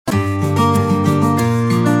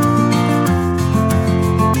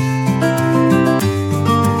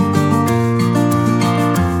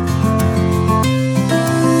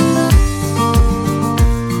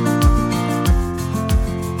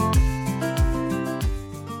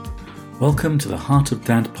Welcome to the Heart of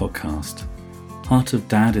Dad podcast. Heart of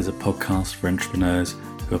Dad is a podcast for entrepreneurs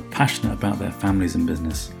who are passionate about their families and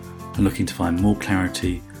business and looking to find more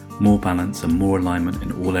clarity, more balance and more alignment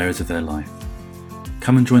in all areas of their life.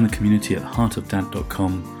 Come and join the community at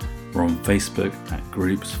heartofdad.com or on Facebook at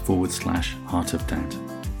groups/Heart of Dad.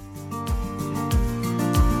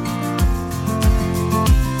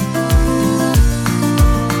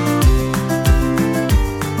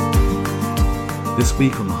 This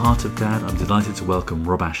week on the Heart of Dad, I'm delighted to welcome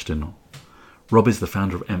Rob Ashton. Rob is the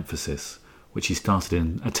founder of Emphasis, which he started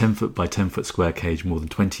in a 10-foot by 10-foot square cage more than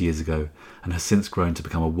 20 years ago and has since grown to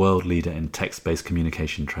become a world leader in text-based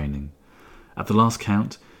communication training. At the last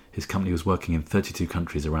count, his company was working in 32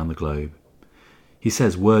 countries around the globe. He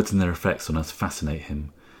says words and their effects on us fascinate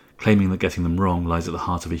him, claiming that getting them wrong lies at the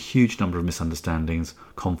heart of a huge number of misunderstandings,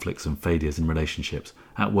 conflicts and failures in relationships,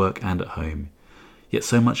 at work and at home. Yet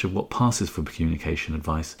so much of what passes for communication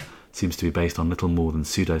advice seems to be based on little more than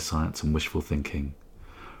pseudoscience and wishful thinking.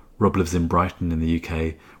 Rob lives in Brighton in the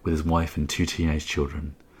UK with his wife and 2 teenage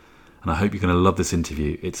children. And I hope you're going to love this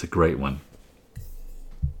interview. It's a great one.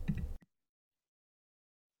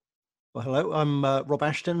 Well, hello, I'm Rob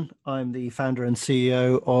Ashton. I'm the founder and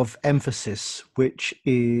CEO of Emphasis, which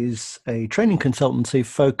is a training consultancy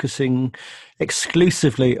focusing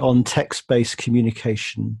exclusively on text-based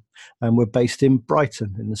communication. And we're based in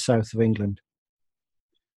Brighton in the south of England.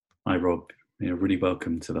 Hi, Rob. Really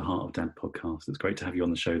welcome to the Heart of Dad podcast. It's great to have you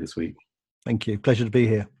on the show this week. Thank you. Pleasure to be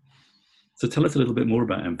here. So tell us a little bit more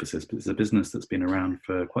about Emphasis. It's a business that's been around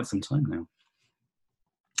for quite some time now.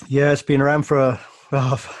 Yeah, it's been around for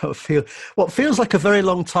what feels like a very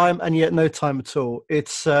long time, and yet no time at all.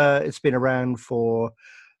 It's been around for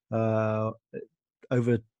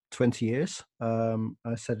over 20 years.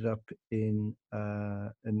 I set it up in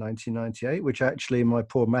 1998, which actually my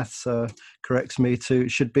poor maths corrects me to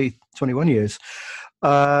should be 21 years.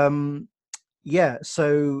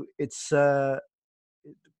 So it's I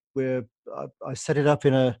set it up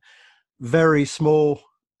in a very small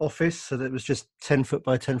office, so that it was just 10 foot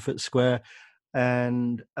by 10 foot square,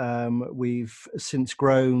 and we've since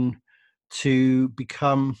grown to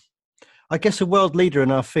become, I guess, a world leader in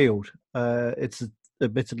our field. It's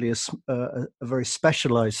admittedly a very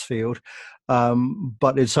specialized field,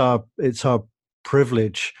 but it's our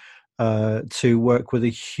privilege to work with a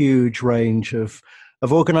huge range of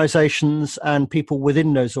organizations and people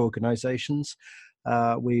within those organizations.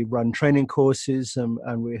 We run training courses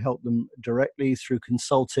and we help them directly through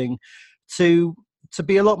consulting to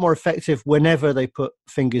be a lot more effective whenever they put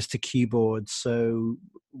fingers to keyboards. So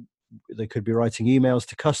they could be writing emails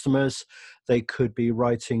to customers, they could be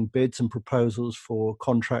writing bids and proposals for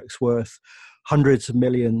contracts worth hundreds of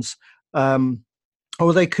millions,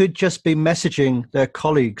 or they could just be messaging their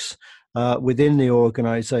colleagues within the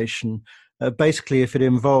organization. Basically, if it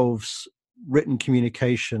involves written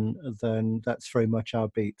communication, then that's very much our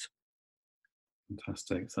beat.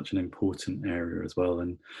 Fantastic. Such an important area as well.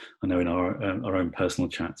 And I know in our own personal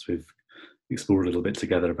chats, we've explored a little bit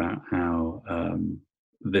together about how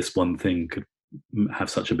this one thing could have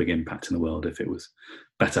such a big impact in the world if it was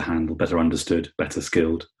better handled, better understood, better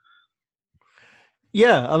skilled.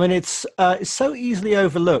 Yeah, I mean, it's so easily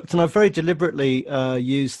overlooked, and I've very deliberately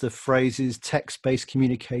used the phrases text-based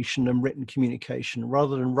communication and written communication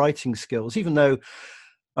rather than writing skills, even though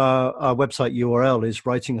our website URL is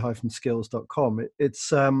writing-skills.com.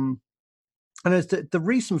 The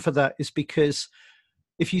reason for that is because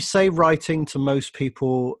if you say writing to most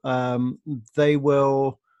people, they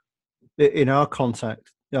will, in our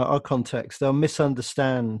context, they'll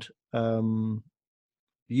misunderstand.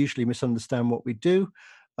 Usually misunderstand what we do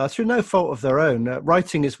through no fault of their own.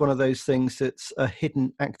 Writing is one of those things that's a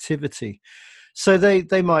hidden activity. So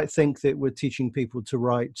they might think that we're teaching people to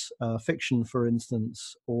write fiction, for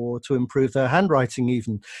instance, or to improve their handwriting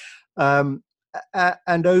even,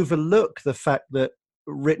 and overlook the fact that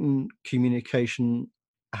written communication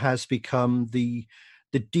has become the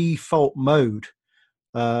default mode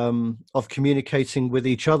of communicating with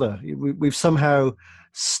each other. We've somehow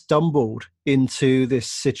stumbled into this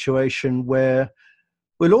situation where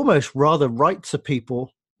we'll almost rather write to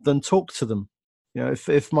people than talk to them.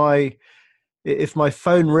 If my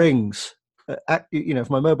phone rings, if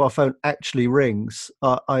my mobile phone actually rings,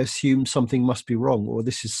 I assume something must be wrong, or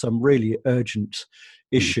this is some really urgent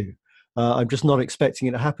issue. I'm just not expecting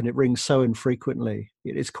it to happen. It rings so infrequently.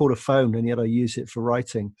 It's called a phone, and yet I use it for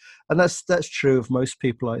writing. And that's true of most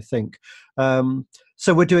people, I think.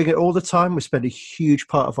 So we're doing it all the time. We spend a huge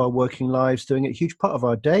part of our working lives doing it, a huge part of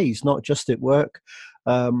our days, not just at work.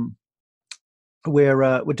 We're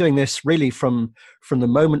doing this really from the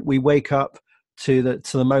moment we wake up to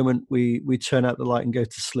the moment we turn out the light and go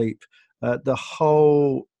to sleep. The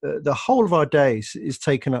whole of our days is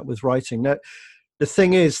taken up with writing. Now, the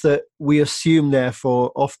thing is that we assume,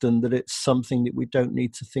 therefore, often that it's something that we don't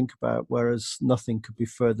need to think about, whereas nothing could be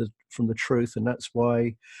further from the truth, and that's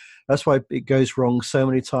why it goes wrong so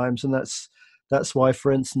many times, and that's why,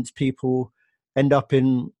 for instance, people end up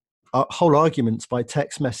in whole arguments by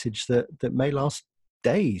text message that may last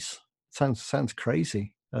days. Sounds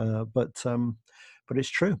crazy, but it's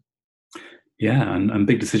true. Yeah, and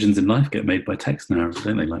big decisions in life get made by text now,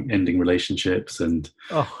 don't they? Like ending relationships and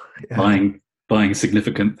Oh, yeah. buying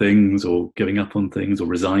significant things, or giving up on things, or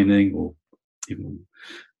resigning, or even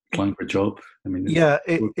applying for a job. I mean,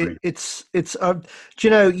 it's do you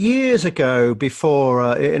know, years ago,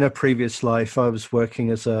 before in a previous life, I was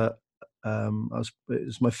working as it was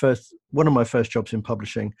one of my first jobs in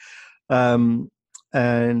publishing, and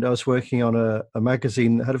I was working on a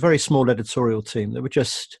magazine that had a very small editorial team. There were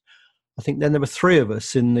just, I think then there were three of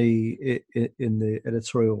us in the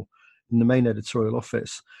main editorial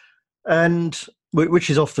office, and which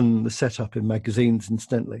is often the setup in magazines,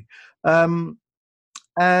 incidentally.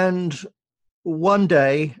 And one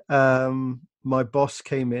day, my boss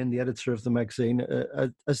came in, the editor of the magazine,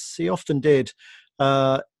 as he often did,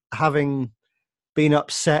 having been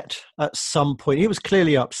upset at some point. He was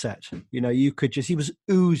clearly upset. You know, he was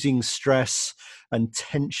oozing stress and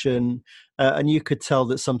tension, and you could tell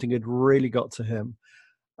that something had really got to him.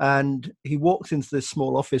 And he walked into this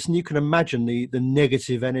small office, and you can imagine the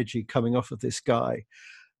negative energy coming off of this guy.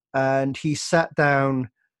 And he sat down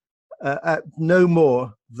at no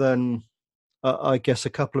more than, I guess, a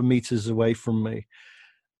couple of meters away from me,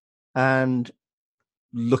 and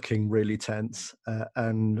looking really tense.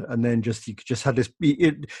 And then he just had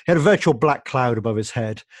he had a virtual black cloud above his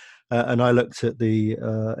head. And I looked at the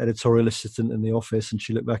editorial assistant in the office, and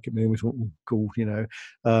she looked back at me and we thought, oh, cool, you know,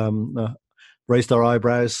 raised our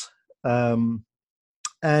eyebrows. And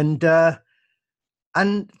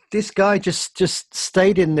this guy just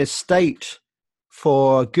stayed in this state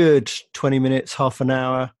for a good 20 minutes, half an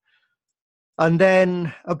hour. And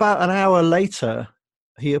then about an hour later,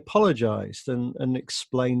 he apologized and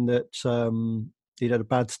explained that he'd had a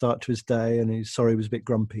bad start to his day and he's sorry he was a bit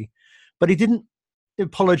grumpy. But he didn't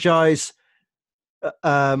apologize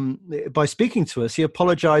by speaking to us. He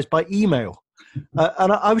apologized by email.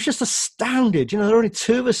 And I was just astounded. You know, there are only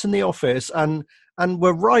two of us in the office, and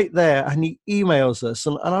we're right there, and he emails us.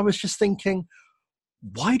 And I was just thinking,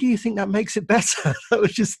 why do you think that makes it better?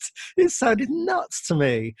 It sounded nuts to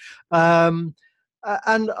me. And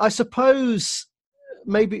I suppose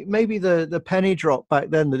maybe the penny dropped back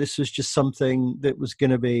then that this was just something that was going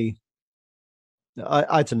to be,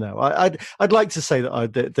 I don't know. I'd like to say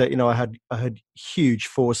that you know, I had huge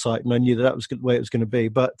foresight and I knew that was the way it was going to be,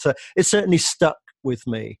 but it certainly stuck with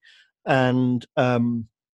me. And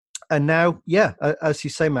now, yeah, as you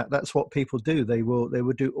say, Matt, that's what people do. They will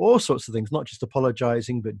do all sorts of things, not just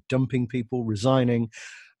apologizing, but dumping people, resigning.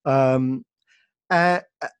 And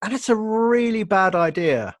it's a really bad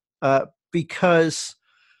idea because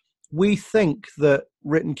we think that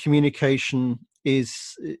written communication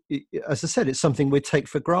is, as I said, it's something we take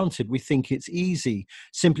for granted. We think it's easy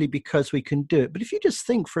simply because we can do it. But if you just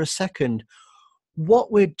think for a second what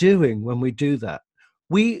we're doing when we do that,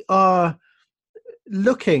 we are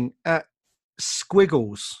looking at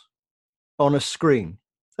squiggles on a screen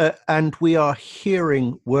and we are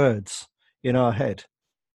hearing words in our head.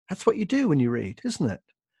 That's what you do when you read, isn't it?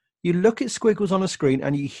 You look at squiggles on a screen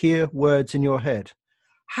and you hear words in your head.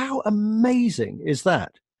 How amazing is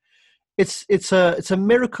that? It's a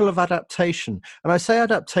miracle of adaptation. And I say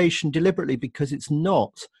adaptation deliberately because it's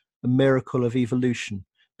not a miracle of evolution,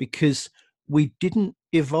 because we didn't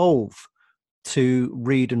evolve to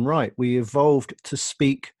read and write. We evolved to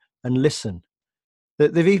speak and listen.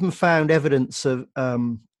 They've even found evidence of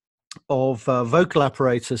vocal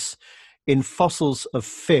apparatus in fossils of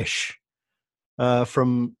fish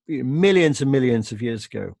from millions and millions of years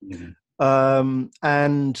ago. Mm-hmm.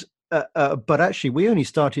 But actually, we only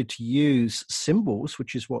started to use symbols,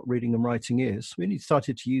 which is what reading and writing is. We only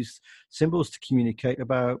started to use symbols to communicate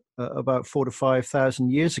about 4,000 to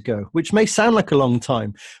 5,000 years ago, which may sound like a long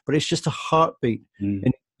time, but it's just a heartbeat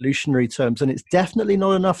in evolutionary terms. And it's definitely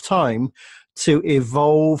not enough time to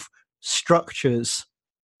evolve structures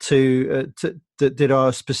that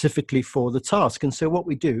are specifically for the task. And so what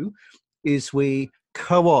we do is we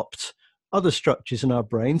co-opt other structures in our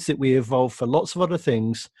brains that we evolve for lots of other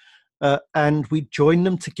things, and we join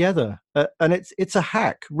them together. And it's a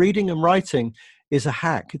hack. Reading and writing is a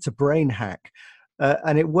hack. It's a brain hack.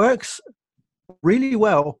 And it works really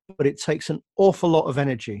well, but it takes an awful lot of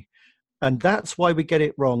energy. And that's why we get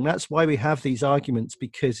it wrong. That's why we have these arguments,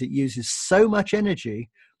 because it uses so much energy,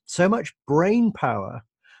 so much brain power,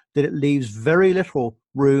 that it leaves very little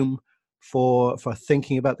room for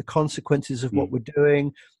thinking about the consequences of what we're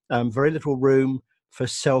doing, very little room for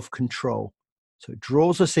self-control. So it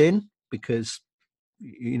draws us in because,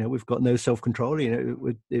 we've got no self-control.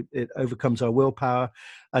 It overcomes our willpower,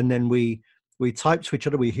 and then we type to each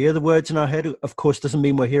other. We hear the words in our head. Of course, doesn't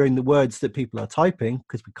mean we're hearing the words that people are typing,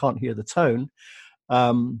 because we can't hear the tone.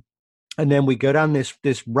 And then we go down this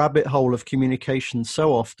rabbit hole of communication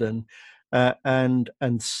so often, and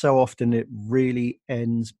so often it really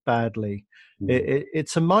ends badly.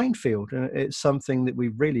 It's a minefield, and it's something that we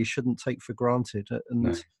really shouldn't take for granted.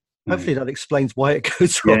 And hopefully that explains why it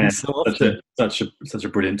goes wrong so often. Such a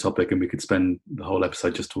brilliant topic, and we could spend the whole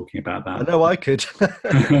episode just talking about that. I know I could.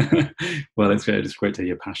 Well, it's great to hear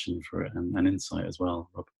your passion for it and insight as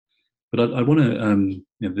well, Rob. But I want to,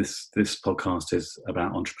 this podcast is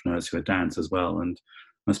about entrepreneurs who are dads as well. And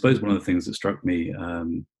I suppose one of the things that struck me, I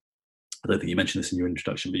don't think you mentioned this in your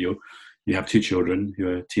introduction, but you have 2 children who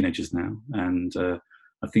are teenagers now. And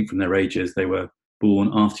I think from their ages, they were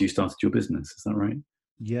born after you started your business. Is that right?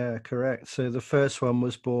 Yeah, correct. So the first one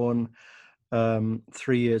was born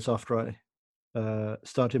 3 years after I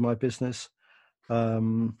started my business.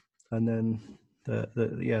 And then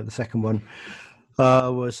the second one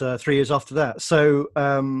was 3 years after that. So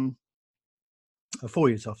 4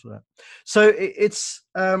 years after that. So it's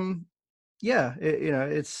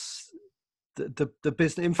it's the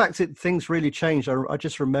business. In fact, things really changed. I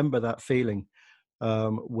just remember that feeling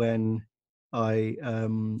when I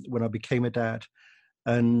became a dad,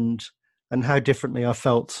 and how differently I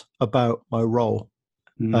felt about my role.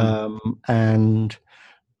 And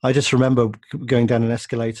I just remember going down an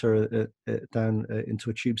escalator down into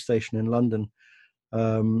a tube station in London,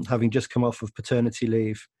 having just come off of paternity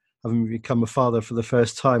leave, having become a father for the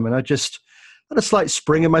first time, and I just had a slight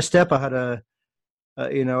spring in my step. I had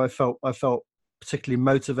I felt particularly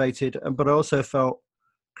motivated, but I also felt,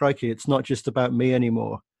 crikey, it's not just about me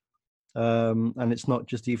anymore, and it's not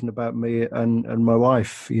just even about me and my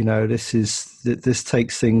wife. This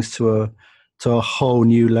takes things to a whole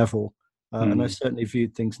new level, and I certainly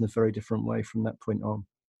viewed things in a very different way from that point on.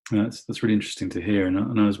 That's really interesting to hear,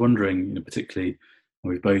 and I was wondering, particularly,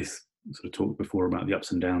 we've both sort of talked before about the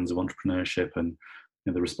ups and downs of entrepreneurship and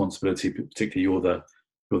the responsibility. Particularly, you're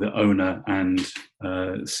the owner and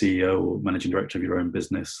CEO or managing director of your own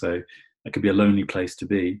business, so that could be a lonely place to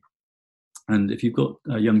be. And if you've got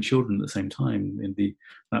young children at the same time,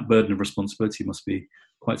 that burden of responsibility must be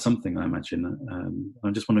quite something, I imagine. I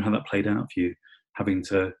just wonder how that played out for you, having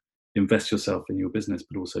to invest yourself in your business,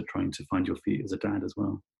 but also trying to find your feet as a dad as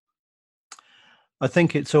well. I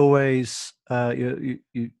think it's always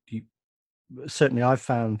certainly I've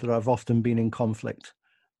found that I've often been in conflict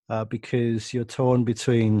because you're torn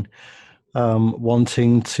between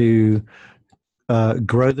wanting to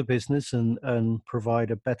grow the business and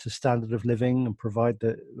provide a better standard of living and provide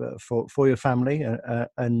for your family,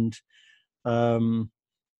 and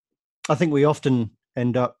I think we often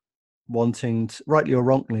end up wanting, rightly or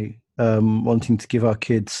wrongly, wanting to give our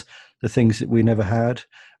kids the things that we never had,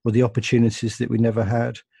 or the opportunities that we never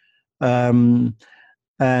had. And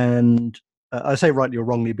I say rightly or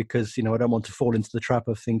wrongly because, I don't want to fall into the trap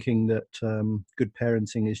of thinking that good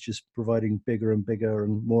parenting is just providing bigger and bigger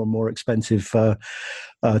and more expensive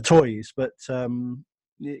toys. But,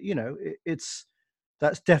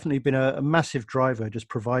 that's definitely been a massive driver, just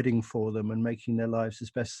providing for them and making their lives as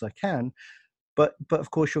best as I can. But of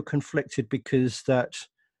course, you're conflicted because that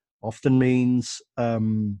often means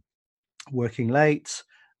working late.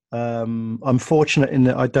 I'm fortunate in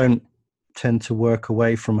that I don't tend to work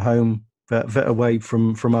away from home, away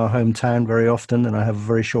from our hometown very often, and I have a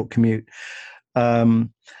very short commute.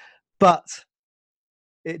 But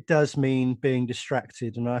it does mean being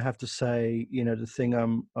distracted, and I have to say, the thing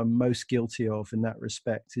I'm most guilty of in that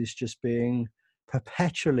respect is just being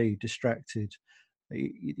perpetually distracted.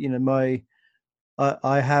 I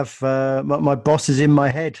have my boss is in my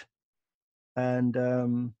head, and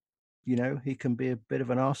he can be a bit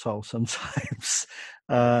of an arsehole sometimes.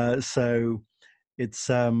 So it's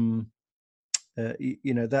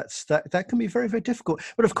that can be very, very difficult.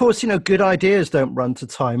 But of course, good ideas don't run to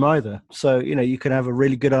time either. So you can have a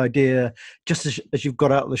really good idea just as you've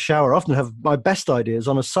got out of the shower. I often have my best ideas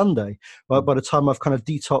on a Sunday, but by the time I've kind of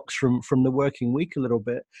detoxed from the working week a little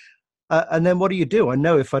bit. And then what do? I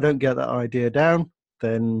know if I don't get that idea down,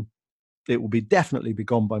 then it will definitely be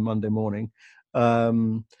gone by Monday morning.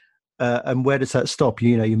 And where does that stop?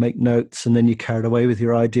 You make notes, and then you're carried away with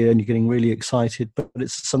your idea, and you're getting really excited. But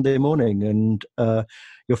it's Sunday morning, and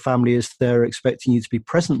your family is there expecting you to be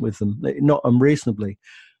present with them, not unreasonably.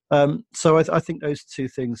 So I think those two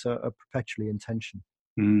things are perpetually in tension.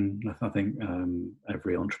 I think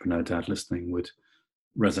every entrepreneur dad listening would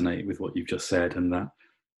resonate with what you've just said, and that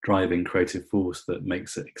driving creative force that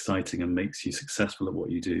makes it exciting and makes you successful at what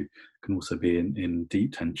you do can also be in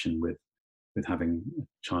deep tension with having a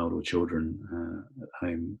child or children at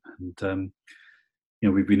home. And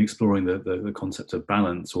we've been exploring the concept of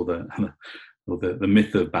balance, or the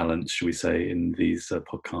myth of balance, should we say, in these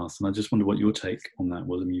podcasts. And I just wonder what your take on that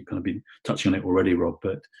was. I mean, you've kind of been touching on it already, Rob,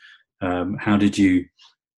 but how did you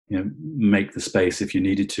make the space, if you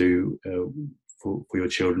needed to, for your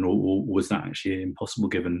children, or was that actually impossible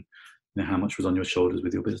given how much was on your shoulders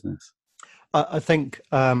with your business? I think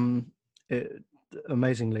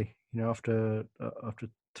amazingly, after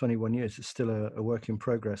 21 years, it's still a work in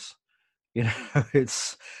progress.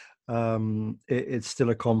 It's still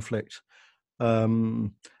a conflict,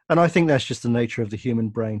 and I think that's just the nature of the human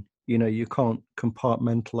brain. You can't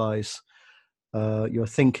compartmentalize your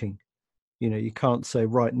thinking. You can't say,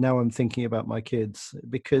 right now I'm thinking about my kids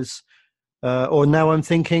because, or now I'm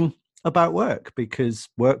thinking about work, because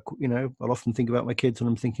work, I'll often think about my kids when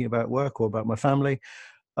I'm thinking about work or about my family.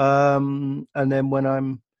 And then when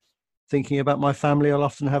I'm thinking about my family, I'll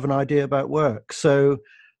often have an idea about work. So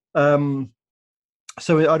I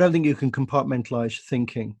don't think you can compartmentalize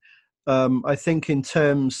thinking. I think in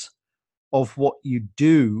terms of what you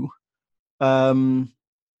do, I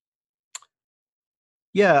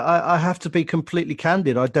have to be completely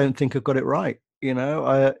candid. I don't think I've got it right.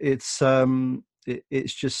 It's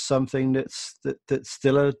just something that's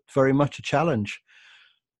still very much a challenge.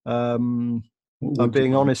 I'm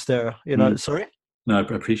being honest there. Sorry. No, I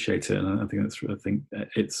appreciate it, and I think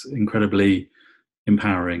it's incredibly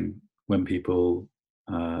empowering when people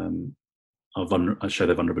show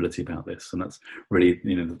their vulnerability about this, and that's really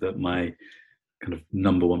my kind of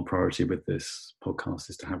number one priority with this podcast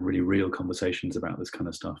is to have really real conversations about this kind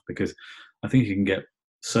of stuff, because I think you can get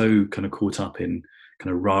so kind of caught up in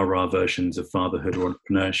kind of rah-rah versions of fatherhood or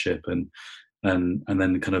entrepreneurship and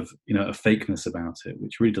then kind of a fakeness about it,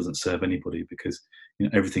 which really doesn't serve anybody, because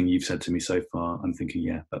everything you've said to me so far, I'm thinking,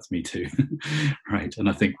 yeah, that's me too. Right. And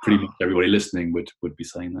I think pretty much everybody listening would be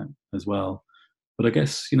saying that as well. But I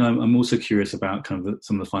guess I'm also curious about kind of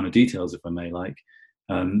some of the finer details, if I may, like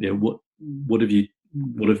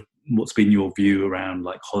what's been your view around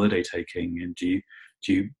like holiday taking, and do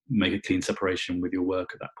you make a clean separation with your work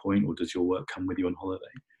at that point, or does your work come with you on holiday?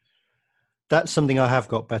 That's something I have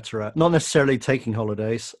got better at. Not necessarily taking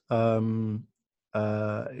holidays.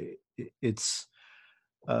 It's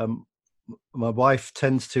my wife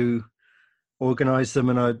tends to organize them,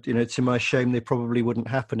 and to my shame, they probably wouldn't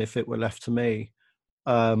happen if it were left to me.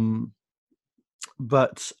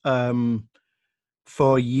 But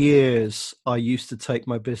for years, I used to take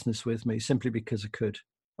my business with me simply because I could.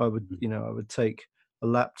 I would take a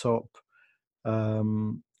laptop,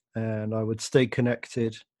 and I would stay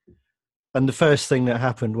connected. And the first thing that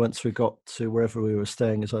happened once we got to wherever we were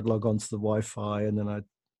staying is I'd log on to the Wi-Fi, and then I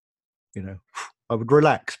would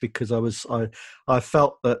relax, because I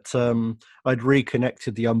felt that I'd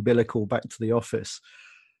reconnected the umbilical back to the office.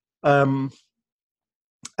 And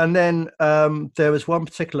then there was one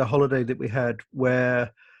particular holiday that we had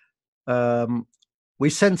where we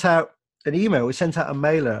sent out an email, we sent out a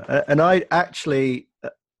mailer, and I actually,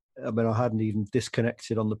 I hadn't even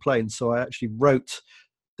disconnected on the plane, so I actually wrote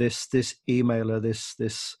this emailer, this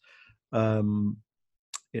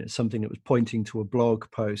something that was pointing to a blog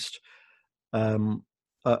post, and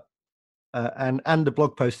the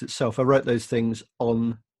blog post itself. I wrote those things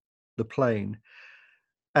on the plane,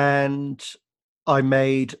 and I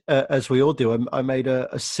made, as we all do, I made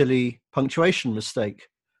a silly punctuation mistake,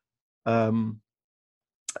 and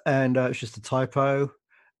it was just a typo,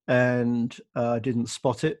 and I didn't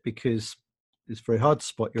spot it because it's very hard to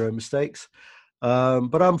spot your own mistakes.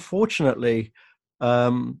 But unfortunately,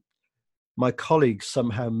 my colleagues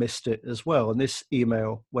somehow missed it as well, and this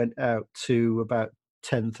email went out to about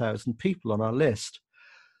 10,000 people on our list.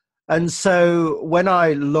 And so when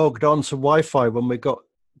I logged on to Wi-Fi, when we got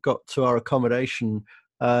to our accommodation,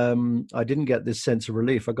 I didn't get this sense of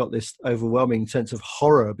relief. I got this overwhelming sense of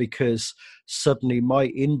horror, because suddenly my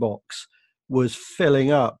inbox was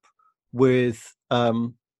filling up with,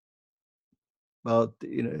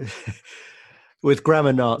 with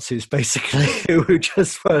grammar Nazis, basically, who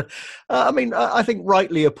just were, I think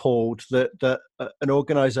rightly appalled that an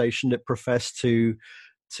organization that professed to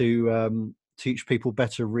teach people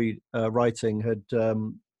better writing had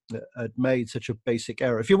made such a basic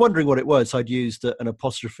error. If you're wondering what it was, I'd used an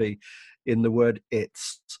apostrophe in the word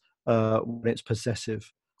 "it's" when it's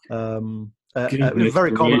possessive. Goodness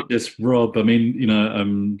Very common. gracious, Rob. I mean,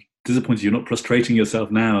 I'm disappointed you're not prostrating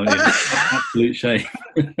yourself now in absolute shame.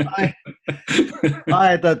 I,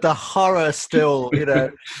 I had the horror still,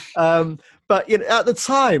 but at the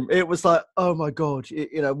time it was like, oh my god,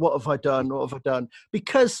 what have I done? What have I done?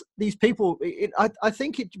 Because these people, I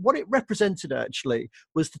think what it represented actually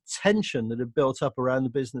was the tension that had built up around the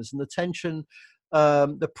business, and the tension,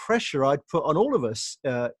 the pressure I'd put on all of us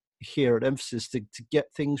here at Emphasis to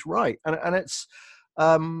get things right, and it's.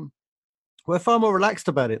 We're far more relaxed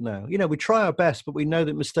about it now. We try our best, but we know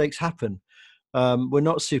that mistakes happen. We're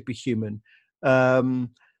not superhuman.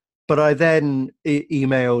 But I then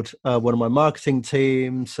emailed one of my marketing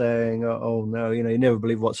team saying, "Oh no, you never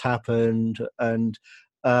believe what's happened," and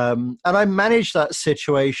I managed that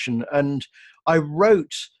situation. And I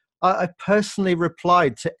wrote, I personally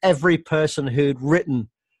replied to every person who'd written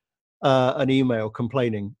an email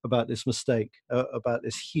complaining about this mistake, about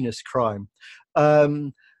this heinous crime.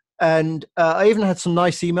 And I even had some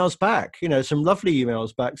nice emails back, some lovely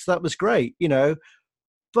emails back. So that was great,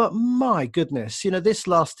 But my goodness, this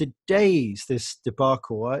lasted days, this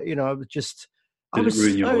debacle. I was just, Did it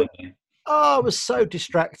ruin your holiday? I was so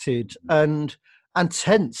distracted and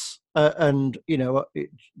tense, and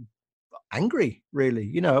angry,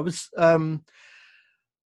 really. I was, and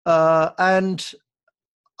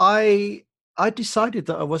I decided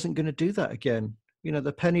that I wasn't going to do that again.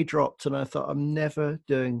 The penny dropped, and I thought, I'm never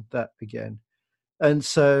doing that again. And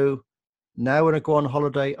so now when I go on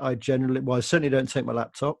holiday, I certainly don't take my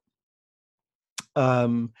laptop.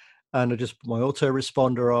 And I just put my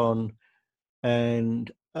autoresponder on,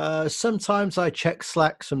 and sometimes I check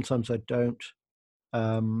Slack, sometimes I don't.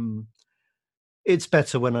 It's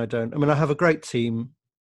better when I don't. I mean, I have a great team.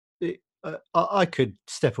 I could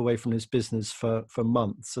step away from this business for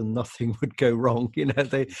months and nothing would go wrong.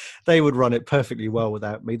 They would run it perfectly well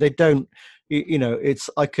without me. They don't. It's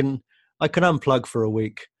I can unplug for a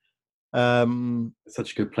week. It's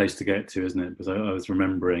such a good place to get to, isn't it? Because I was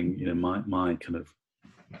remembering, my kind of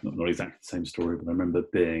not exactly the same story, but I remember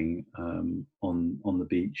being on the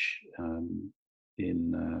beach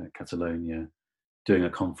in Catalonia, doing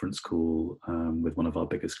a conference call with one of our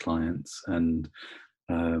biggest clients, and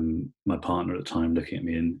my partner at the time looking at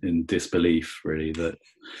me in disbelief, really, that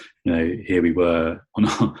here we were on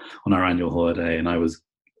our annual holiday, and I was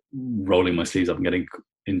rolling my sleeves up and getting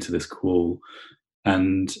into this call.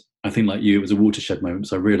 And I think, like you, it was a watershed moment.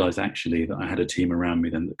 So I realized actually that I had a team around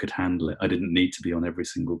me then that could handle it. I didn't need to be on every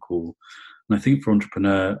single call. And I think for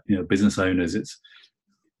business owners,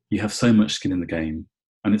 you have so much skin in the game.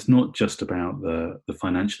 And it's not just about the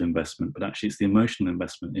financial investment, but actually it's the emotional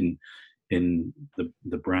investment in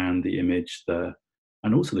the brand, the image,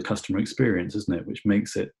 and also the customer experience, isn't it? Which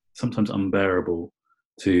makes it sometimes unbearable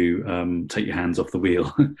to take your hands off the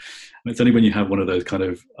wheel. And it's only when you have one of those kind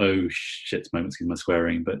of oh shit moments, excuse my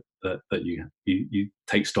swearing, but that you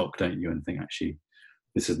take stock, don't you, and think actually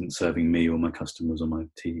this isn't serving me or my customers or my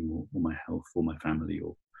team or my health or my family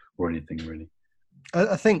or anything really.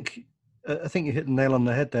 I think you hit the nail on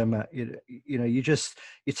the head there, Matt. You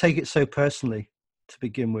take it so personally to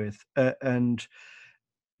begin with, and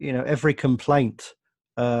every complaint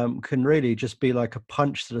can really just be like a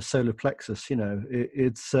punch to the solar plexus.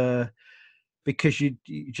 It's because you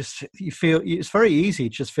feel it's very easy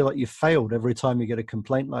to just feel like you failed every time you get a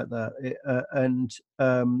complaint like that.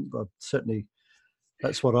 Well, certainly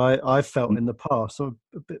that's what I felt in the past. So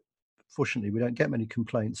a bit, fortunately, we don't get many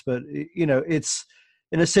complaints, but it's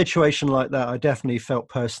in a situation like that. I definitely felt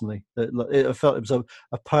personally that I felt it was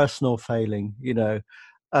a personal failing.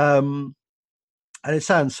 And it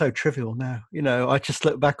sounds so trivial now. I just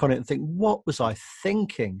look back on it and think, what was I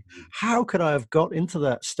thinking? How could I have got into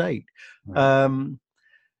that state? Right.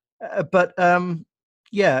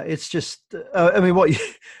 Yeah, it's just. I mean,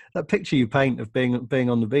 that picture you paint of being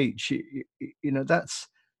on the beach, that's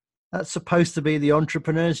supposed to be the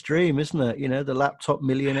entrepreneur's dream, isn't it? The laptop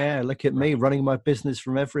millionaire. Look at me running my business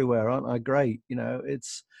from everywhere, aren't I great?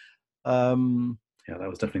 It's. Yeah, that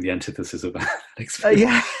was definitely the antithesis of that experience.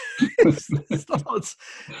 Yeah, it's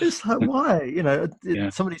like, why?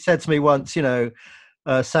 Somebody said to me once,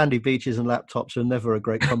 sandy beaches and laptops are never a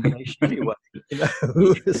great combination anyway.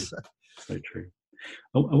 So true.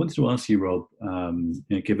 I wanted to ask you, Rob,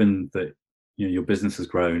 given that your business has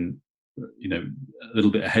grown, a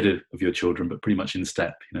little bit ahead of your children, but pretty much in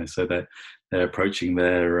step. So they're approaching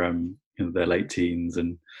their their late teens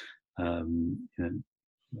and and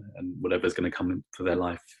whatever's going to come for their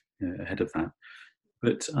life ahead of that.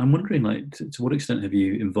 But I'm wondering, to what extent have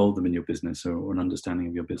you involved them in your business or an understanding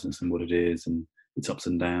of your business and what it is and its ups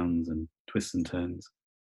and downs and twists and turns?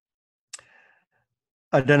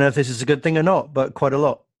 I don't know if this is a good thing or not, but quite a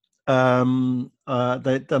lot. I mean,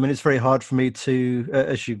 it's very hard for me to,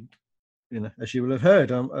 as you will have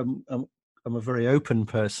heard, I'm a very open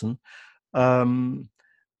person, um,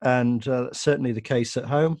 and that's certainly the case at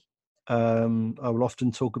home. I will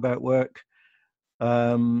often talk about work,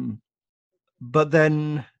 um, but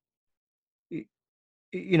then,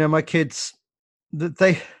 my kids,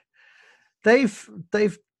 they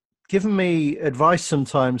they've given me advice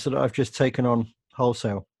sometimes that I've just taken on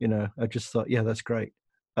wholesale. I just thought, yeah, that's great.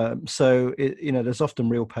 So there's often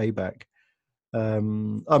real payback.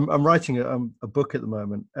 I'm writing a book at the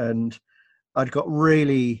moment, and I've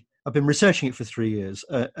been researching it for 3 years,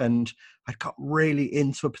 and I got really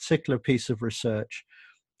into a particular piece of research,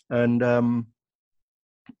 and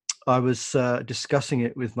I was discussing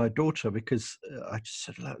it with my daughter because I just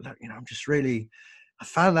said, look, I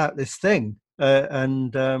found out this thing,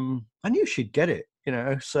 and I knew she'd get it,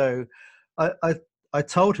 So I, I I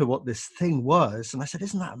told her what this thing was, and I said,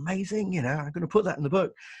 "Isn't that amazing? I'm going to put that in the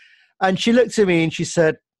book." And she looked at me and she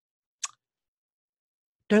said,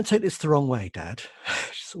 "Don't take this the wrong way, Dad."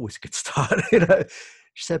 It's always a good start,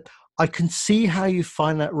 She said, "I can see how you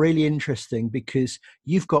find that really interesting because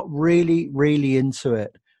you've got really, really into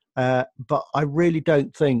it. But I really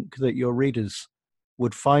don't think that your readers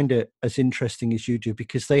would find it as interesting as you do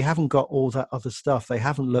because they haven't got all that other stuff. They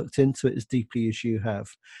haven't looked into it as deeply as you have.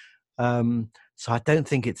 So I don't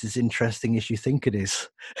think it's as interesting as you think it is."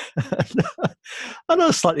 And I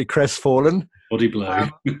was slightly crestfallen. Body blow.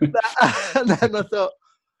 And then I thought,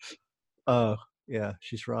 oh, yeah,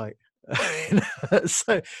 she's right.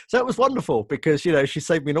 So it was wonderful because she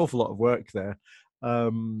saved me an awful lot of work there.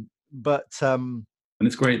 But and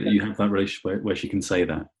it's great that you have that relationship where she can say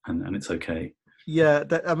that, and it's okay. Yeah,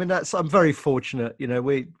 I'm very fortunate.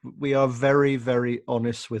 We are very, very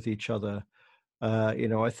honest with each other.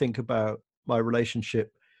 I think about my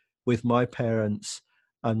relationship with my parents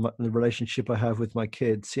and the relationship I have with my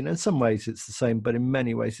kids. In some ways it's the same, but in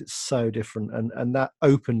many ways it's so different. And that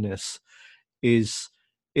openness is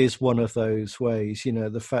one of those ways.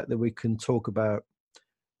 The fact that we can talk about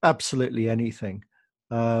absolutely anything,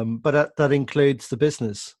 but that includes the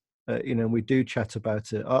business. We do chat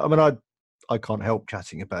about it. I mean, I can't help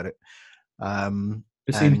chatting about it.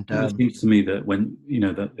 It seems to me that when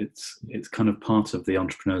that it's kind of part of the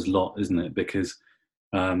entrepreneur's lot, isn't it? Because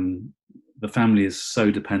the family is so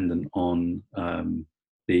dependent on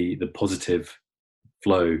the positive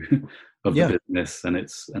flow of the business and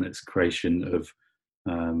its creation of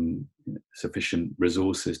sufficient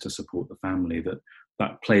resources to support the family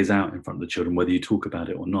that plays out in front of the children, whether you talk about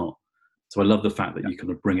it or not. So I love the fact that you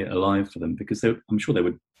kind of bring it alive for them, because I'm sure they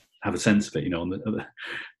would have a sense of it.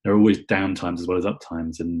 There are always down times as well as up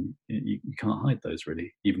times, and you can't hide those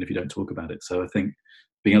really, even if you don't talk about it. So I think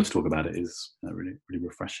being able to talk about it is really, really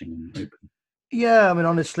refreshing and open. Yeah, I mean,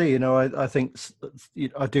 honestly, I think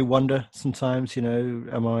I do wonder sometimes. I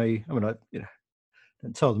don't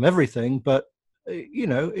tell them everything, but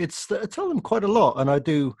I tell them quite a lot, and I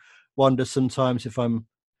do wonder sometimes if I'm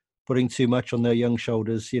putting too much on their young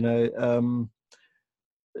shoulders.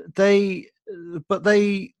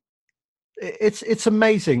 It's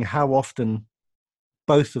amazing how often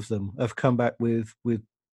both of them have come back with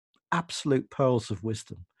absolute pearls of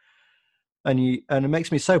wisdom, and it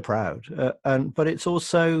makes me so proud. But it's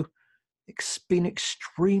also been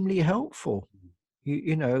extremely helpful.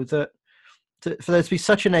 That for there to be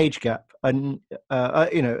such an age gap, and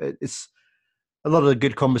it's a lot of the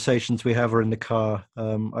good conversations we have are in the car.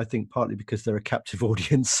 I think partly because they're a captive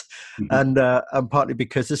audience, and partly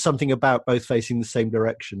because there's something about both facing the same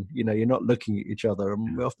direction. You're not looking at each other,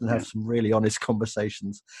 and we often have some really honest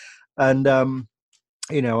conversations. And I'll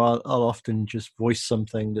often just voice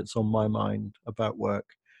something that's on my mind about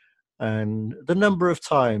work, and the number of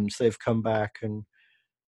times they've come back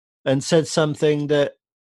and said something that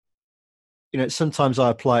sometimes I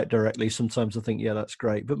apply it directly, sometimes I think, yeah, that's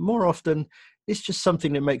great, but more often it's just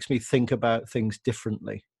something that makes me think about things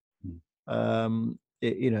differently.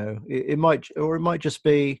 It might just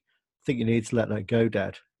be, I think you need to let that go,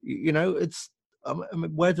 Dad. I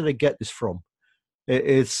mean, where did I get this from?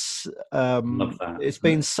 It's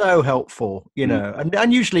been so helpful,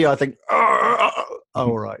 and usually I think, oh,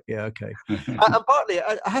 all right, yeah, okay. And partly,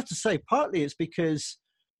 I have to say, partly it's because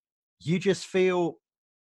you just feel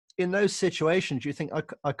in those situations, you think,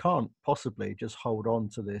 I can't possibly just hold on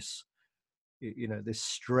to this, this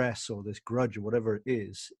stress or this grudge or whatever it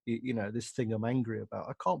is, this thing I'm angry about.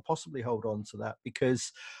 I can't possibly hold on to that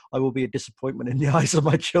because I will be a disappointment in the eyes of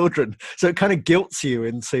my children. So it kind of guilts you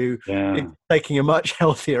into taking a much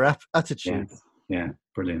healthier attitude. Yeah,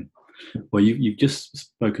 brilliant. Well, you've just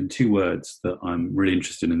spoken two words that I'm really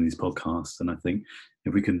interested in these podcasts, and I think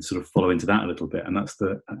if we can sort of follow into that a little bit, and that's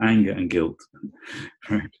the anger and guilt.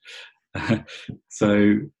 Right.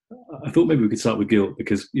 So I thought maybe we could start with guilt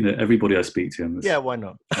because everybody I speak to, Yeah, why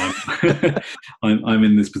not? I'm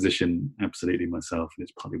in this position absolutely myself, and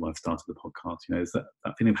it's partly why I've started the podcast. Is that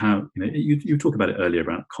feeling of how you talk about it earlier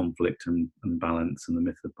about conflict and balance and the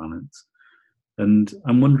myth of balance, and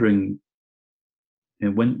I'm wondering.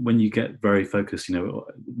 When you get very focused,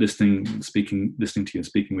 listening to you and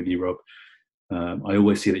speaking with you, Rob, I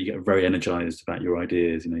always see that you get very energized about your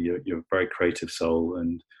ideas. You're a very creative soul,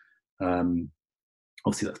 and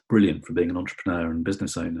obviously that's brilliant for being an entrepreneur and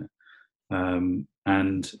business owner.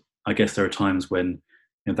 And I guess there are times when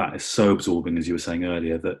that is so absorbing, as you were saying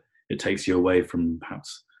earlier, that it takes you away from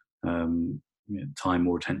perhaps time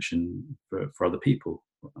or attention for other people.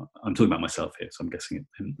 I'm talking about myself here, so I'm guessing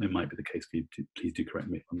it might be the case for you. Please do correct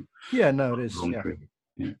me if I'm no, it is wrong. yeah.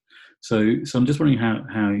 Yeah. So I'm just wondering how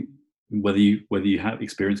whether you have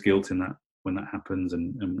experienced guilt in that when that happens,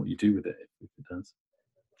 and what you do with it if it does.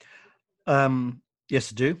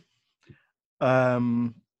 Yes, I do.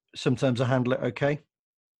 Sometimes I handle it okay.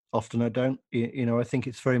 Often I don't. I think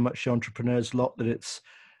it's very much the entrepreneur's lot that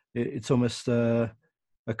it's almost a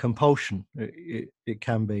compulsion. It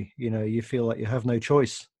can be. You feel like you have no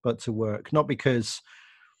choice but to work, not because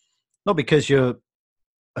you're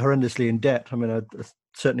horrendously in debt. I mean, I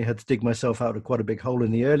certainly had to dig myself out of quite a big hole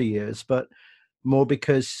in the early years, but more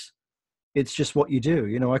because it's just what you do.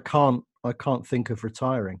 I can't think of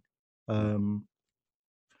retiring.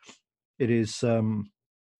 It is, I'm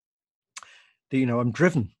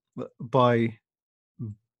driven by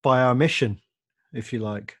our mission, if you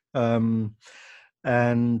like.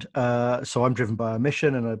 And so I'm driven by our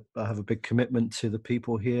mission, and I have a big commitment to the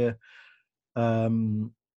people here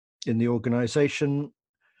in the organization.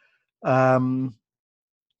 And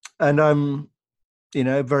I'm,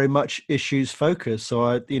 very much issues focused. So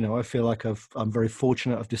I feel like I'm very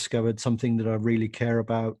fortunate. I've discovered something that I really care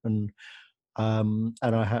about, and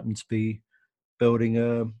I happen to be building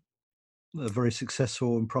a very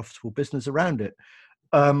successful and profitable business around it.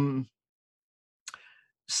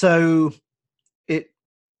 So it,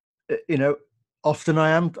 often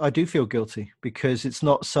I do feel guilty because it's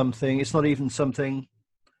not even something.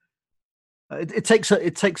 It takes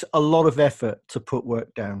a lot of effort to put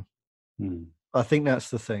work down. I think that's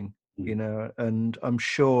the thing, and I'm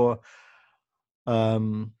sure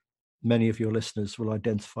many of your listeners will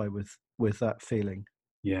identify with that feeling.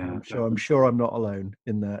 Yeah, I'm sure I'm not alone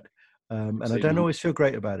in that, and I don't always feel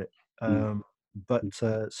great about it. But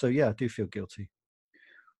so yeah, I do feel guilty.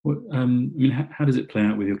 Well, I mean, how does it play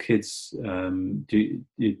out with your kids? Have you?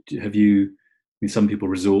 I mean, some people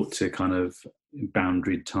resort to kind of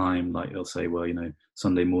boundaried time, like they'll say, well,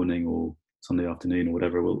 Sunday morning or Sunday afternoon or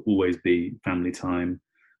whatever will always be family time.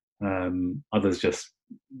 Others just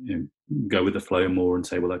go with the flow more and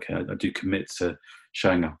say, well, okay, I do commit to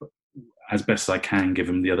showing up as best as I can,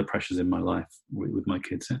 given the other pressures in my life with my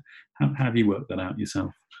kids. How have you worked that out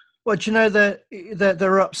yourself? Well, do you know that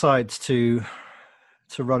there are upsides to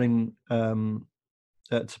running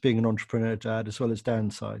to being an entrepreneur dad, as well as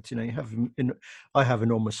downsides. I have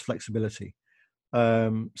enormous flexibility.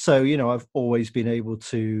 So I've always been able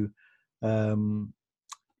to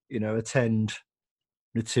attend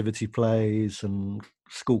nativity plays and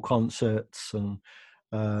school concerts, and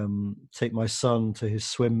take my son to his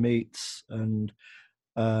swim meets, and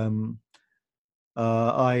my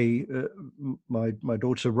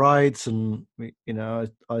daughter rides, and I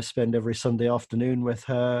spend every Sunday afternoon with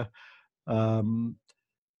her.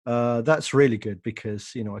 That's really good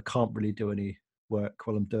because I can't really do any work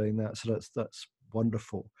while I'm doing that, so that's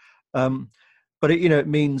wonderful. But it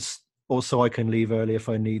means also I can leave early if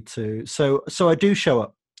I need to. So I do show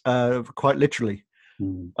up quite literally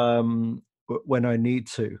when I need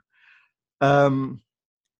to. The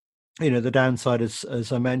downside,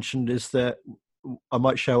 as I mentioned, is that I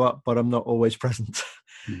might show up, but I'm not always present.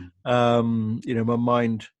 My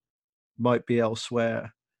mind might be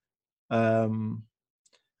elsewhere. So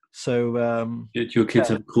do your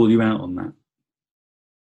kids ever call you out on that?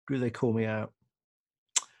 Do they call me out?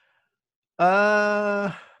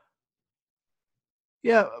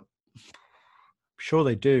 Yeah, sure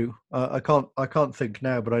they do. I can't think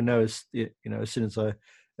now, but I know as soon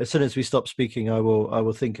as we stop speaking, I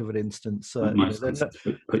will think of an instance. My son says,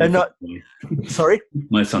 they're not. Sorry,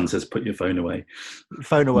 my son says, "Put your phone away."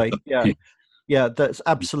 Phone away. Yeah, that's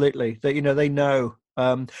absolutely. They they know.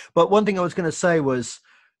 But one thing I was going to say was,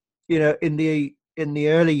 in the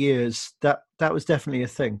early years, that was definitely a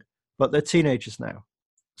thing. But they're teenagers now,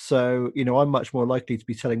 So, I'm much more likely to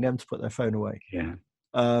be telling them to put their phone away. Yeah.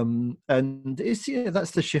 And it's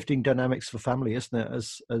that's the shifting dynamics for family, isn't it?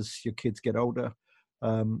 As your kids get older,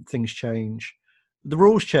 things change, the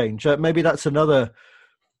rules change. Maybe that's another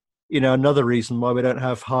reason why we don't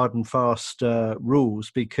have hard and fast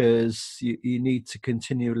rules, because you need to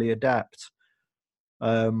continually adapt.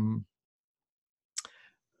 One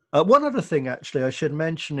other thing, actually, I should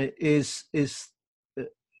mention it is uh,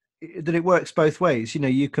 that it works both ways.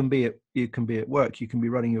 You can be at work, you can be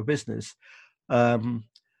running your business,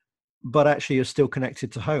 but actually you're still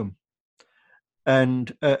connected to home,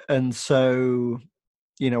 and so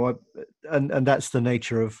and that's the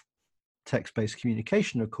nature of text-based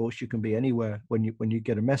communication. Of course, you can be anywhere when you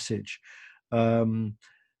get a message, and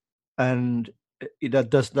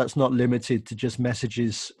that's not limited to just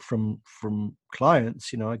messages from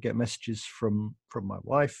clients. I get messages from my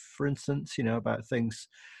wife, for instance, about things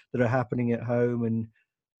that are happening at home, and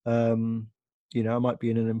I might be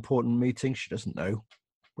in an important meeting. She doesn't know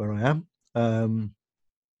where I am,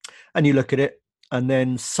 and you look at it, and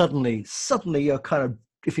then suddenly you're kind of,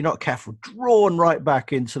 if you're not careful, drawn right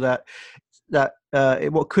back into that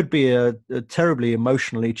what could be a terribly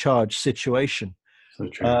emotionally charged situation. So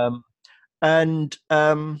true. And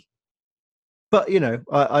but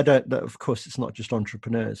I don't. Of course, it's not just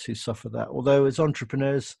entrepreneurs who suffer that. Although as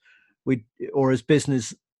entrepreneurs, or as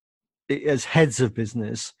heads of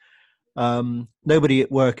business, nobody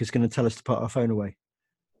at work is going to tell us to put our phone away.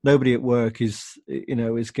 Nobody at work is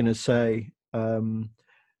going to say, can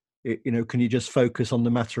you just focus on the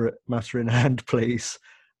matter in hand, please?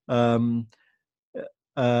 And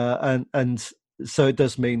so it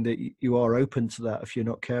does mean that you are open to that if you're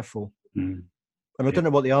not careful. Mm. And I don't know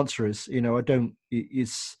what the answer is. I don't.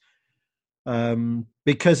 It's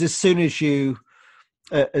because as soon as you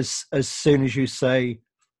say,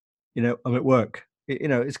 I'm at work,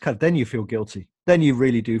 it's kind of, then you feel guilty. Then you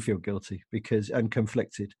really do feel guilty and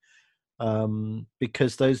conflicted,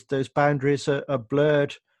 because those boundaries are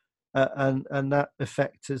blurred, and that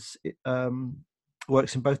effect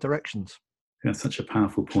works in both directions. That's such a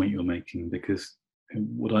powerful point you're making, because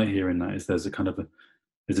what I hear in that is there's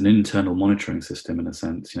an internal monitoring system, in a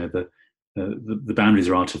sense. The boundaries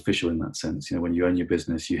are artificial in that sense. When you own your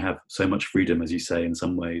business, you have so much freedom, as you say, in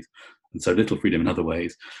some ways, and so little freedom in other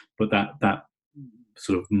ways. But that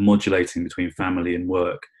sort of modulating between family and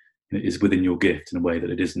work is within your gift in a way that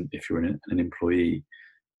it isn't if you're an employee.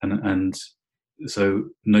 And so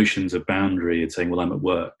notions of boundary and saying, well, I'm at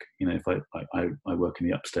work. If I work in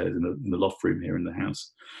the upstairs in the loft room here in the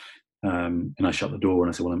house, and I shut the door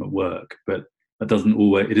and I say, well, I'm at work, but it isn't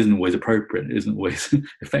always appropriate. It isn't always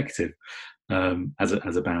effective as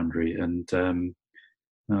a boundary. And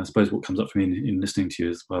I suppose what comes up for me in listening to you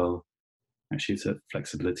as well, actually, it's that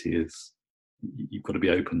flexibility is, you've got to be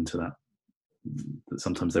open to that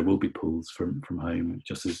sometimes there will be pulls from home,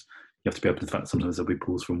 just as you have to be open to the fact that sometimes there'll be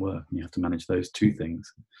pulls from work, and you have to manage those two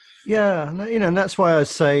things. Yeah, and that's why I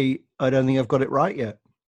say I don't think I've got it right yet.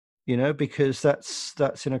 Because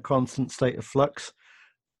that's in a constant state of flux,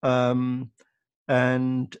 and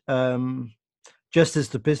just as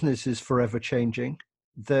the business is forever changing,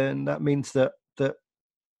 then that means that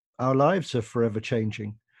our lives are forever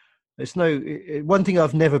changing. There's one thing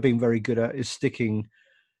I've never been very good at is sticking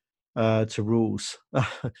to rules,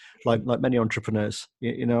 like many entrepreneurs.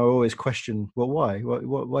 I always question, well, why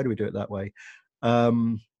do we do it that way?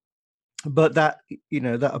 But that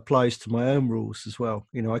that applies to my own rules as well.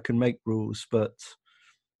 I can make rules,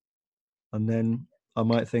 and then I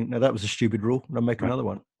might think, no, that was a stupid rule, and I'll make another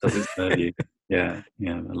one. Does it serve you? Yeah,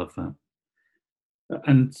 I love that.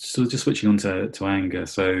 And so just switching on to anger.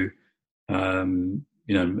 So, and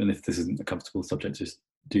if this isn't a comfortable subject, just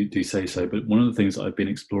do say so. But one of the things that I've been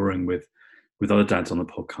exploring with other dads on the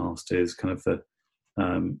podcast is kind of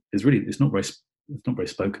is really, it's not very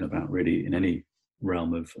spoken about really in any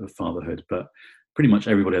realm of fatherhood, but pretty much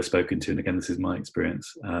everybody I've spoken to, and again, this is my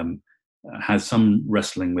experience, has some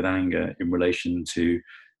wrestling with anger in relation to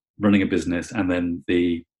running a business and then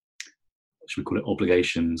the, should we call it,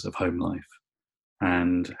 obligations of home life,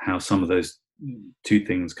 and how some of those two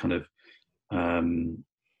things kind of can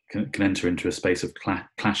enter into a space of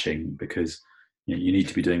clashing, because you need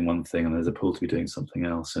to be doing one thing and there's a pull to be doing something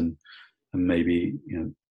else, and maybe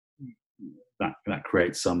that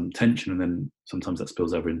creates some tension, and then sometimes that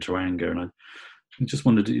spills over into anger. And I just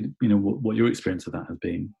wondered, what your experience of that has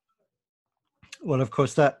been. Well, of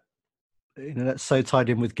course, that's so tied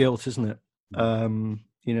in with guilt, isn't it?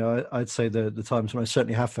 I'd say the times when I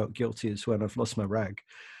certainly have felt guilty is when I've lost my rag,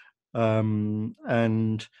 and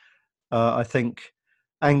I think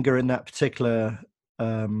anger in that particular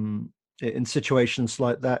in situations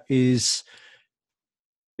like that is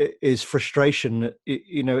frustration.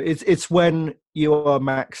 It's when you are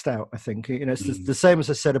maxed out. I think it's the same as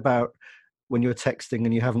I said about when you're texting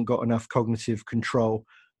and you haven't got enough cognitive control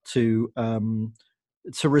to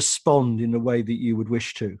respond in the way that you would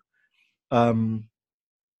wish to. I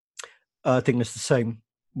think it's the same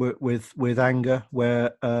with anger,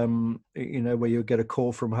 where where you'll get a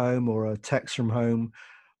call from home or a text from home,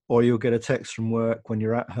 or you'll get a text from work when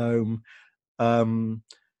you're at home. That's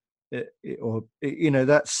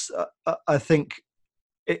I think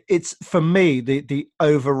it's, for me, the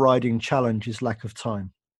overriding challenge is lack of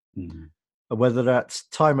time. Whether that's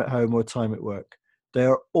time at home or time at work, they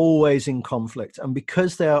are always in conflict, and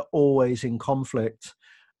because they are always in conflict,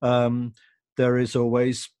 there is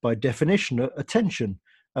always, by definition, a tension.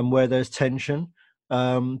 And where there's tension,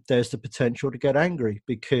 there's the potential to get angry,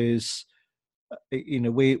 because we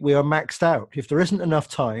are maxed out. If there isn't enough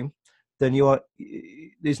time, then there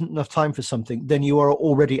isn't enough time for something, then you are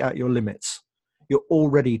already at your limits. You're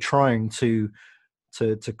already trying to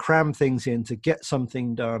cram things in, to get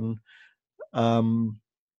something done, and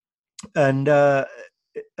that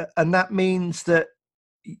means that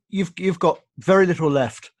you've got very little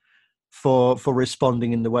left for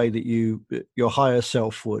responding in the way that your higher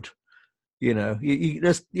self would. You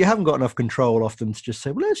haven't got enough control often to just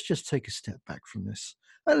say, well, let's just take a step back from this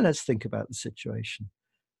and let's think about the situation.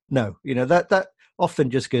 No, that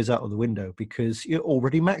often just goes out of the window, because you're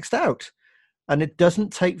already maxed out, and it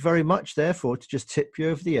doesn't take very much, therefore, to just tip you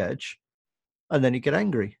over the edge, and then you get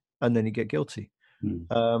angry, and then you get guilty.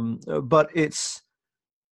 But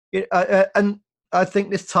and I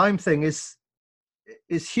think this time thing is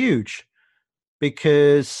huge,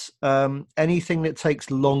 because anything that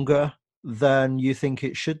takes longer than you think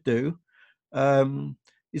it should do,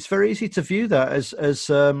 it's very easy to view that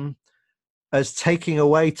as taking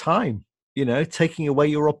away time, taking away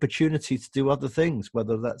your opportunity to do other things,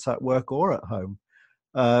 whether that's at work or at home.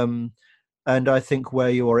 And I think where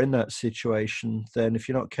you are in that situation, then if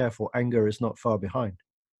you're not careful, anger is not far behind.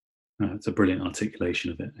 It's a brilliant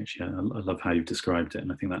articulation of it, actually. I love how you've described it.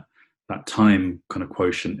 And I think that time kind of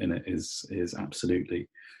quotient in it is absolutely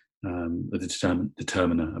the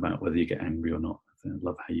determiner about whether you get angry or not. I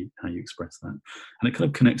love how you express that. And it kind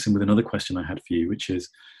of connects in with another question I had for you, which is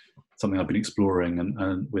something I've been exploring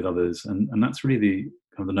and with others. And that's really the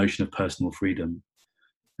kind of the notion of personal freedom,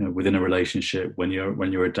 within a relationship, when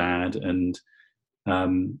you're a dad. And I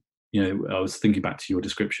was thinking back to your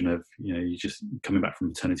description of you just coming back from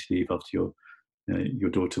maternity leave after your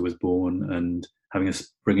daughter was born, and having a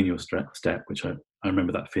spring in your step, which I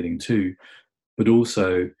remember that feeling too. But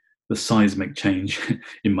also the seismic change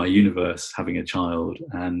in my universe, having a child,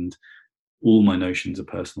 and all my notions of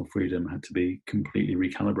personal freedom had to be completely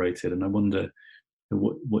recalibrated. And I wonder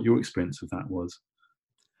what your experience of that was.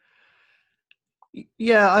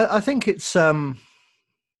 Yeah, I think it's that's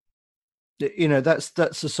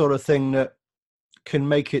the sort of thing that can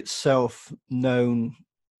make itself known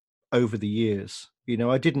over the years.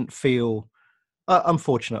 I didn't feel, I'm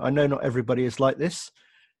fortunate. I know not everybody is like this.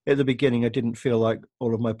 At the beginning, I didn't feel like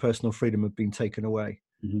all of my personal freedom had been taken away.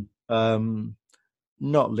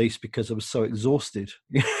 Not least because I was so exhausted.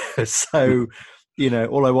 So,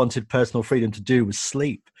 all I wanted personal freedom to do was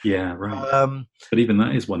sleep. Yeah, right. But even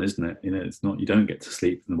that is one, isn't it? It's not, you don't get to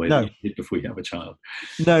sleep in the way that you did before you have a child.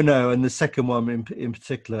 No. And the second one in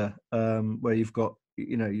particular, where you've got,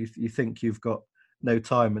 you think you've got no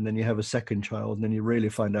time, and then you have a second child, and then you really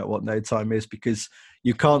find out what no time is, because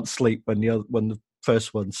you can't sleep when the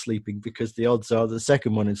first one's sleeping, because the odds are the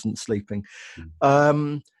second one isn't sleeping,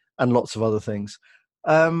 and lots of other things.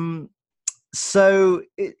 So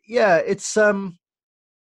it's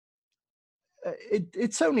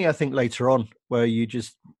it's only, I think, later on where you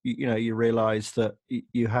just you realize that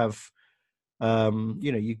you have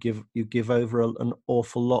you give over an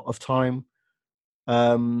awful lot of time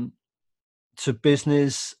to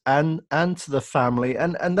business and to the family,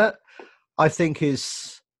 and that, I think,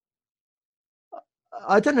 is,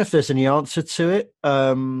 I don't know if there's any answer to it.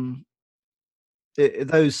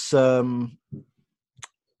 Those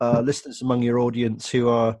listeners among your audience who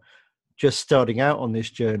are just starting out on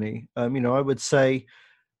this journey, I would say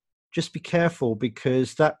just be careful,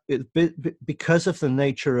 because because of the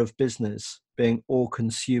nature of business being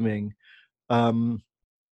all-consuming.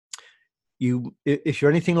 If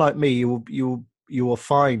you're anything like me, you will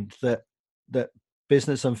find that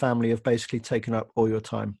business and family have basically taken up all your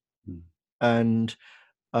time, and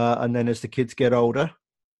then as the kids get older,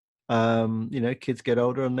 kids get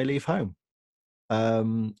older and they leave home.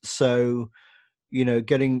 So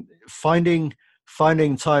finding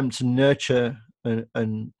time to nurture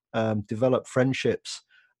and develop friendships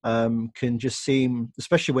can just seem,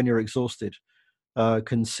 especially when you're exhausted,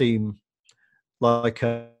 can seem like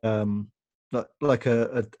a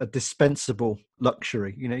dispensable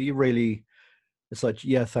luxury. You really, it's like,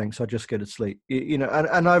 yeah, thanks, I'll just go to sleep.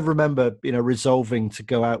 And I remember, resolving to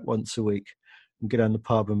go out once a week and get down the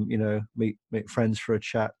pub and, meet friends for a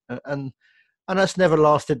chat. And that's never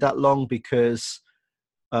lasted that long because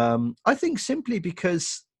I think simply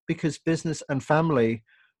because business and family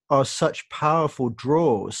are such powerful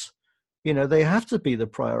draws, they have to be the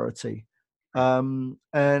priority. And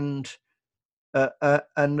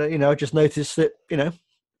I just noticed that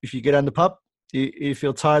if you get down the pub, you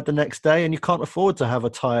feel tired the next day, and you can't afford to have a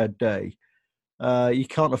tired day. You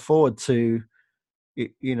can't afford to,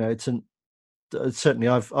 certainly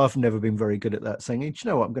I've never been very good at that. Saying, "Do you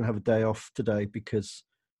know what, I'm going to have a day off today because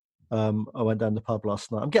I went down the pub last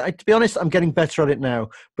night." To be honest, I'm getting better at it now,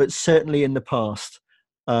 but certainly in the past,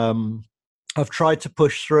 I've tried to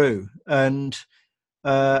push through, and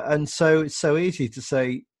so it's so easy to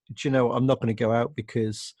say, "Do you know what, I'm not going to go out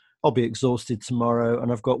because I'll be exhausted tomorrow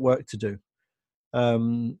and I've got work to do."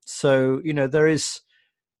 So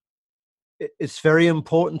it's very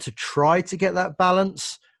important to try to get that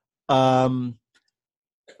balance.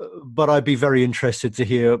 But I'd be very interested to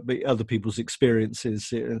hear other people's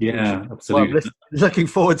experiences. Yeah, Well, absolutely. looking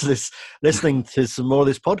forward to listening to some more of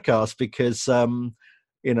this podcast because, I'm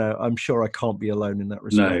sure I can't be alone in that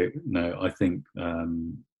respect. No, I think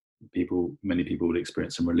many people would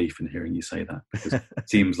experience some relief in hearing you say that, because it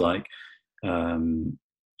seems like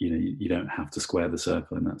you don't have to square the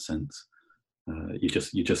circle in that sense.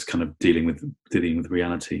 You're just kind of dealing with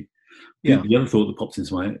reality. Yeah. The other thought that popped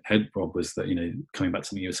into my head, Rob, was that coming back to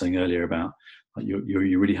something you were saying earlier about like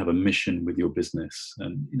you really have a mission with your business,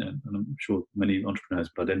 and and I'm sure many entrepreneurs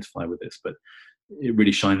would identify with this, but it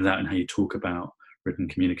really shines out in how you talk about written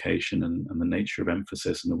communication and the nature of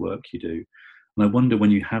emphasis and the work you do. And I wonder,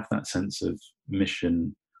 when you have that sense of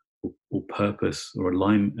mission or purpose or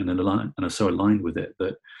and are so aligned with it,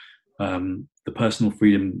 that the personal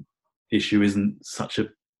freedom issue isn't such a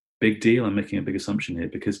big deal. I'm making a big assumption here,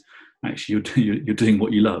 because actually you're doing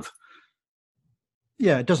what you love.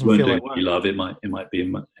 Yeah, it If doesn't you weren't feel doing like what work. you love, it might be a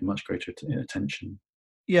much greater attention.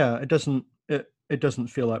 Yeah, it doesn't. It doesn't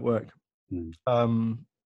feel like work. Mm.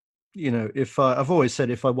 If I've always said,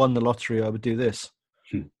 if I won the lottery, I would do this.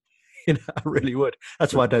 I really would.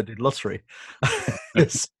 That's why I don't do the lottery.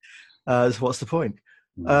 So what's the point?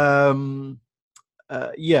 Mm.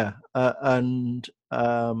 And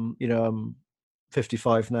I'm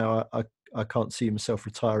 55 now. I can't see myself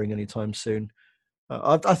retiring anytime soon.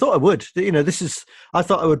 I thought I would. I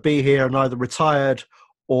thought I would be here and either retired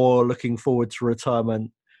or looking forward to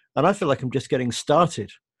retirement. And I feel like I'm just getting started.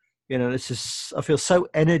 I feel so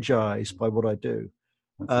energized by what I do.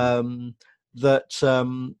 Why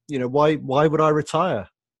would I retire?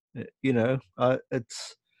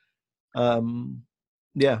 It's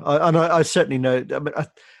yeah. I certainly know. I mean,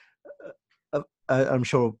 I'm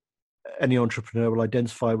sure any entrepreneur will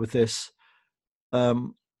identify with this.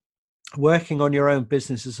 Working on your own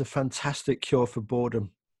business is a fantastic cure for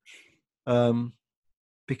boredom,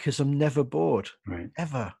 because I'm never bored, Right.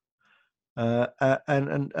 ever.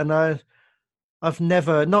 And I've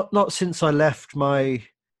never, not since I left my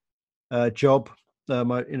job,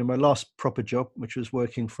 my last proper job, which was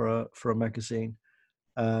working for a magazine.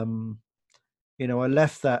 I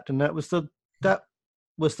left that, and that was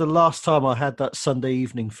the last time I had that Sunday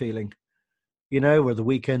evening feeling, where the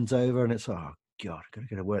weekend's over and it's, oh God, I've got to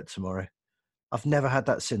go to work tomorrow. I've never had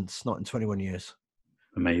that since, not in 21 years.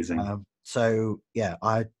 Amazing. So yeah,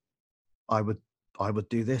 I would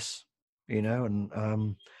do this, and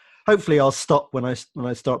hopefully I'll stop when I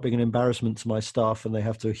start being an embarrassment to my staff and they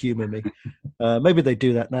have to humor me. Maybe they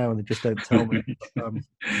do that now and they just don't tell me. But,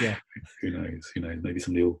 yeah. Who knows? Maybe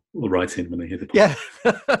somebody will write in when they hear the podcast.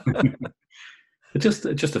 Yeah.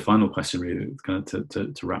 Just a final question, really, kind of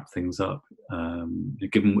to wrap things up.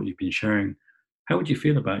 Given what you've been sharing, how would you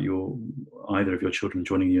feel about either of your children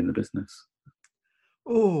joining you in the business?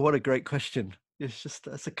 Oh, what a great question! It's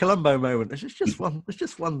a Columbo moment. It's just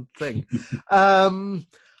one thing.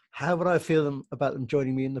 How would I feel about them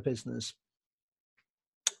joining me in the business?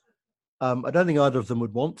 I don't think either of them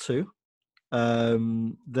would want to.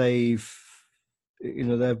 They're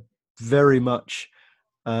very much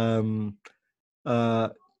cutting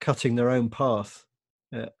their own path,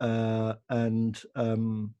 and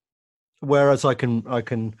whereas I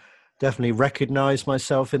can definitely recognize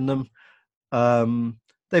myself in them.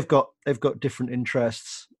 They've got different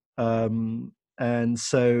interests, and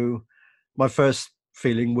so my first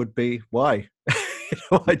feeling would be, why?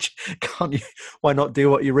 Can't you? Why not do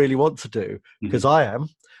what you really want to do? Because I am.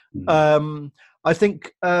 I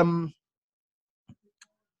think.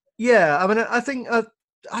 Yeah, I mean, I think I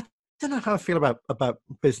don't know how I feel about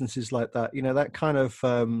businesses like that. That kind of,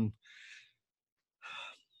 for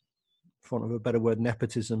want of a better word,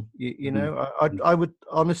 nepotism. I would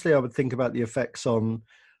honestly, I would think about the effects on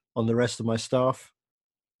the rest of my staff.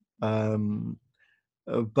 But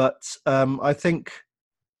I think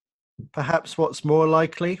perhaps what's more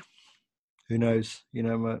likely, who knows?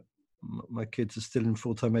 My kids are still in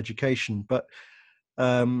full-time education, but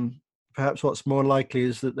perhaps what's more likely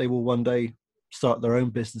is that they will one day start their own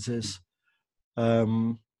businesses,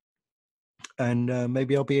 and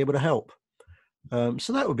maybe I'll be able to help.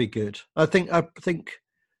 So that would be good. I think,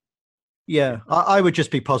 yeah, I would just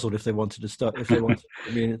be puzzled if they wanted to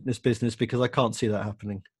be in this business, because I can't see that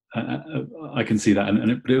happening. I can see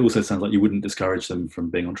that, but it also sounds like you wouldn't discourage them from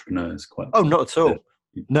being entrepreneurs. Oh, not at all.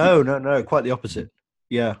 No, quite the opposite.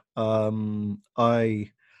 Yeah, I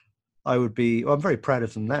would be. Well, I'm very proud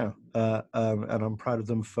of them now, and I'm proud of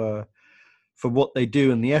them for what they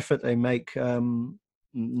do and the effort they make.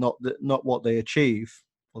 Not what they achieve,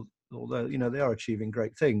 although they are achieving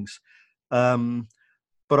great things. But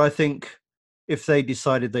I think if they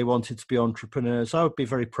decided they wanted to be entrepreneurs, I would be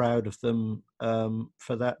very proud of them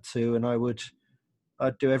for that too, and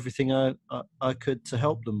I'd do everything I could to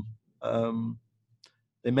help them.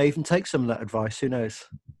 They may even take some of that advice. Who knows?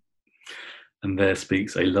 And there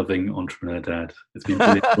speaks a loving entrepreneur dad. It's been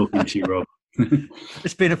brilliant talking to you, Rob.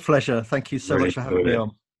 It's been a pleasure. Thank you so much for having me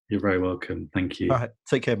on. You're very welcome. Thank you. All right.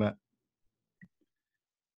 Take care, Matt.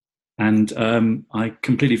 And I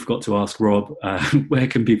completely forgot to ask Rob, where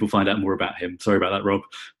can people find out more about him? Sorry about that, Rob.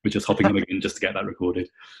 We're just hopping on again just to get that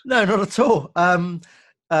recorded. No, not at all.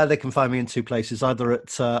 They can find me in two places, either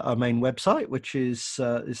at our main website, which is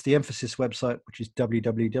it's the Emphasis website, which is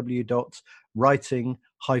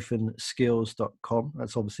www.writing-skills.com.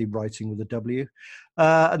 That's obviously writing with a W.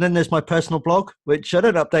 And then there's my personal blog, which I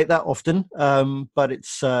don't update that often, but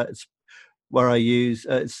it's where I use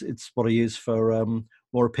it's what I use for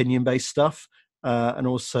more opinion-based stuff, and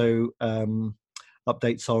also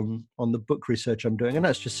updates on the book research I'm doing, and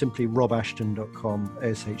that's just simply robashton.com,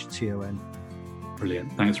 ASHTON.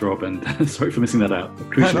 Brilliant. Thanks, Rob, and sorry for missing that out.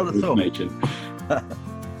 Appreciate the information.